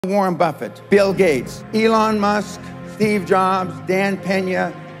Warren Buffett, Bill Gates, Elon Musk, Steve Jobs, Dan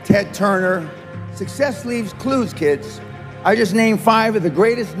Peña, Ted Turner. Success leaves clues, kids. I just named 5 of the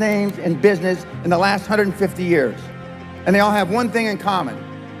greatest names in business in the last 150 years. And they all have one thing in common.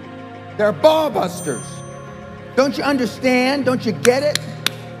 They're ball busters. Don't you understand? Don't you get it?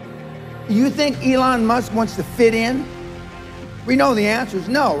 You think Elon Musk wants to fit in? We know the answer is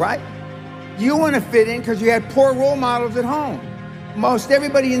no, right? You want to fit in because you had poor role models at home. Most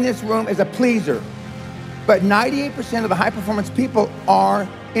everybody in this room is a pleaser. But 98% of the high-performance people are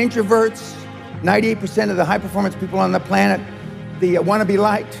introverts. 98% of the high-performance people on the planet, they want to be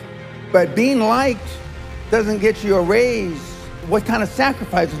liked. But being liked doesn't get you a raise. What kind of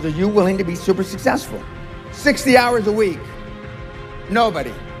sacrifices are you willing to be super successful? 60 hours a week.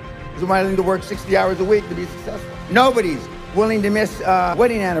 Nobody is willing to work 60 hours a week to be successful. Nobody's willing to miss a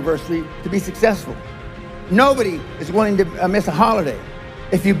wedding anniversary to be successful. Nobody is willing to miss a holiday.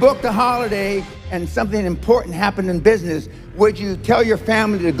 If you booked a holiday and something important happened in business, would you tell your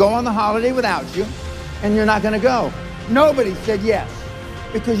family to go on the holiday without you and you're not going to go? Nobody said yes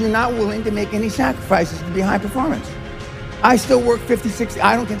because you're not willing to make any sacrifices to be high performance. I still work 50, 60,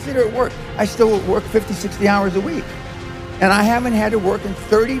 I don't consider it work. I still work 50, 60 hours a week. And I haven't had to work in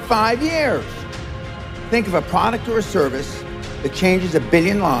 35 years. Think of a product or a service that changes 1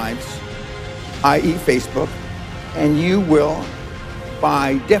 billion lives, i.e. Facebook, and you will,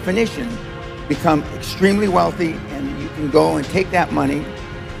 by definition, become extremely wealthy, and you can go and take that money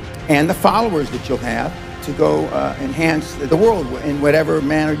and the followers that you'll have to go enhance the world in whatever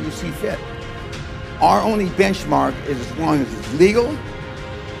manner you see fit. Our only benchmark is as long as it's legal,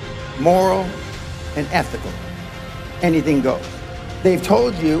 moral, and ethical. Anything goes. They've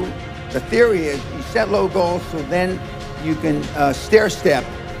told you, the theory is you set low goals so then you can stair-step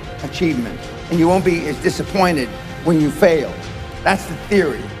achievement and you won't be as disappointed when you fail. That's the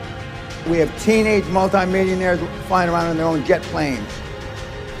theory. We have teenage multimillionaires flying around in their own jet planes.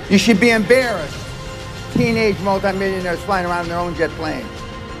 You should be embarrassed. Teenage multimillionaires flying around in their own jet planes.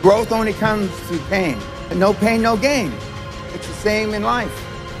 Growth only comes through pain. And no pain, no gain. It's the same in life.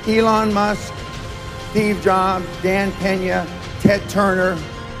 Elon Musk, Steve Jobs, Dan Peña, Ted Turner,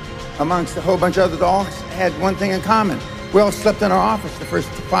 amongst a whole bunch of others, all had one thing in common. We all slept in our office the first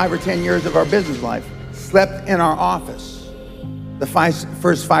 5 or 10 years of our business life. Slept in our office the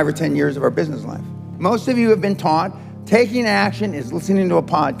first 5 or 10 years of our business life. Most of you have been taught taking action is listening to a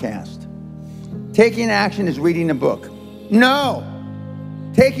podcast. Taking action is reading a book. No!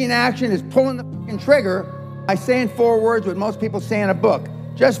 Taking action is pulling the fucking trigger by saying 4 words what most people say in a book.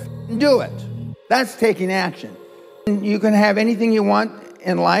 Just do it. That's taking action. And you can have anything you want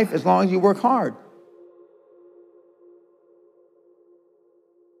in life as long as you work hard.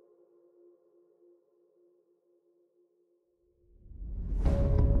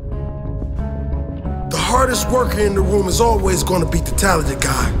 The hardest worker in the room is always going to be the talented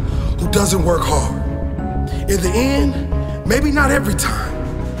guy who doesn't work hard. In the end, maybe not every time,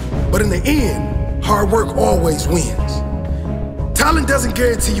 but in the end, hard work always wins. Talent doesn't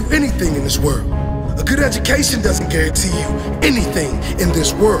guarantee you anything in this world. A good education doesn't guarantee you anything in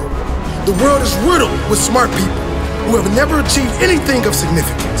this world. The world is riddled with smart people who have never achieved anything of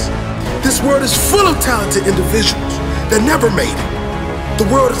significance. This world is full of talented individuals that never made it. The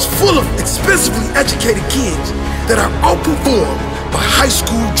world is full of expensively educated kids that are outperformed by high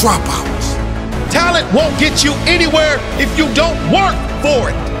school dropouts. Talent won't get you anywhere if you don't work for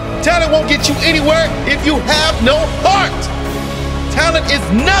it. Talent won't get you anywhere if you have no heart. Talent is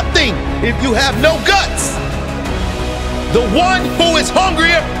nothing if you have no guts. The one who is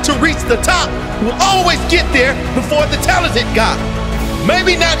hungrier to reach the top will always get there before the talented guy.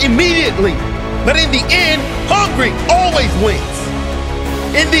 Maybe not immediately, but in the end, hungry always wins.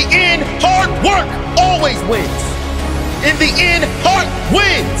 In the end, hard work always wins. In the end, heart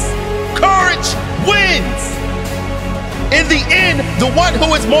wins. Courage wins. In the end, the one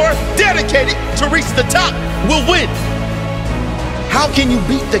who is more dedicated to reach the top will win. How can you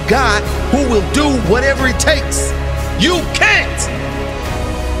beat the guy who will do whatever it takes? You can't.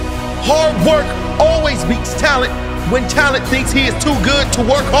 Hard work always beats talent when talent thinks he is too good to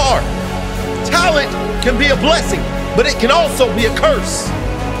work hard. Talent can be a blessing, but it can also be a curse.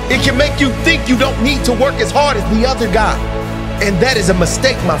 It can make you think you don't need to work as hard as the other guy. And that is a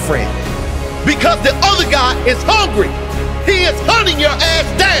mistake, my friend. Because the other guy is hungry. He is hunting your ass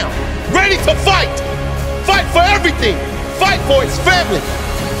down, ready to fight. Fight for everything. Fight for his family.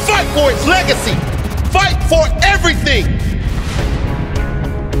 Fight for his legacy. Fight for everything.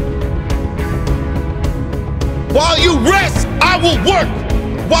 While you rest, I will work.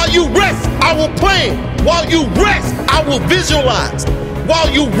 While you rest, I will plan. While you rest, I will visualize. While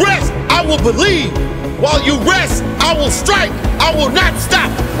you rest, I will believe. While you rest, I will strike. I will not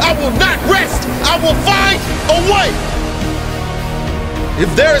stop. I will not rest. I will find a way. If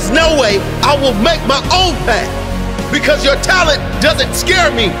there is no way, I will make my own path. Because your talent doesn't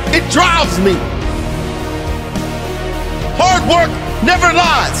scare me, it drives me. Hard work never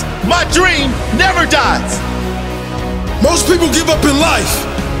lies. My dream never dies. Most people give up in life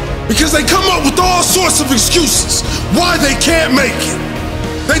because they come up with all sorts of excuses why they can't make it.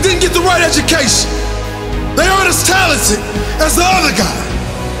 They didn't get the right education. They aren't as talented as the other guy.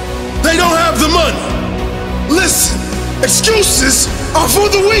 They don't have the money. Listen, excuses are for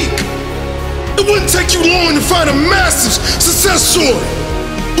the weak. It wouldn't take you long to find a massive success story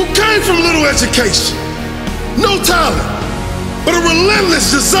who came from little education, no talent, but a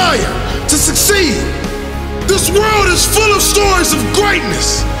relentless desire to succeed. This world is full of stories of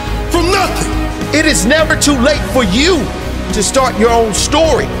greatness from nothing. It is never too late for you to start your own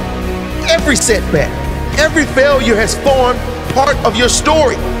story. Every setback, every failure has formed part of your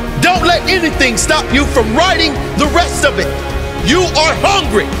story. Don't let anything stop you from writing the rest of it. You are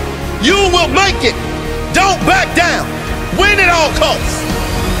hungry. You will make it. Don't back down. Win at all costs.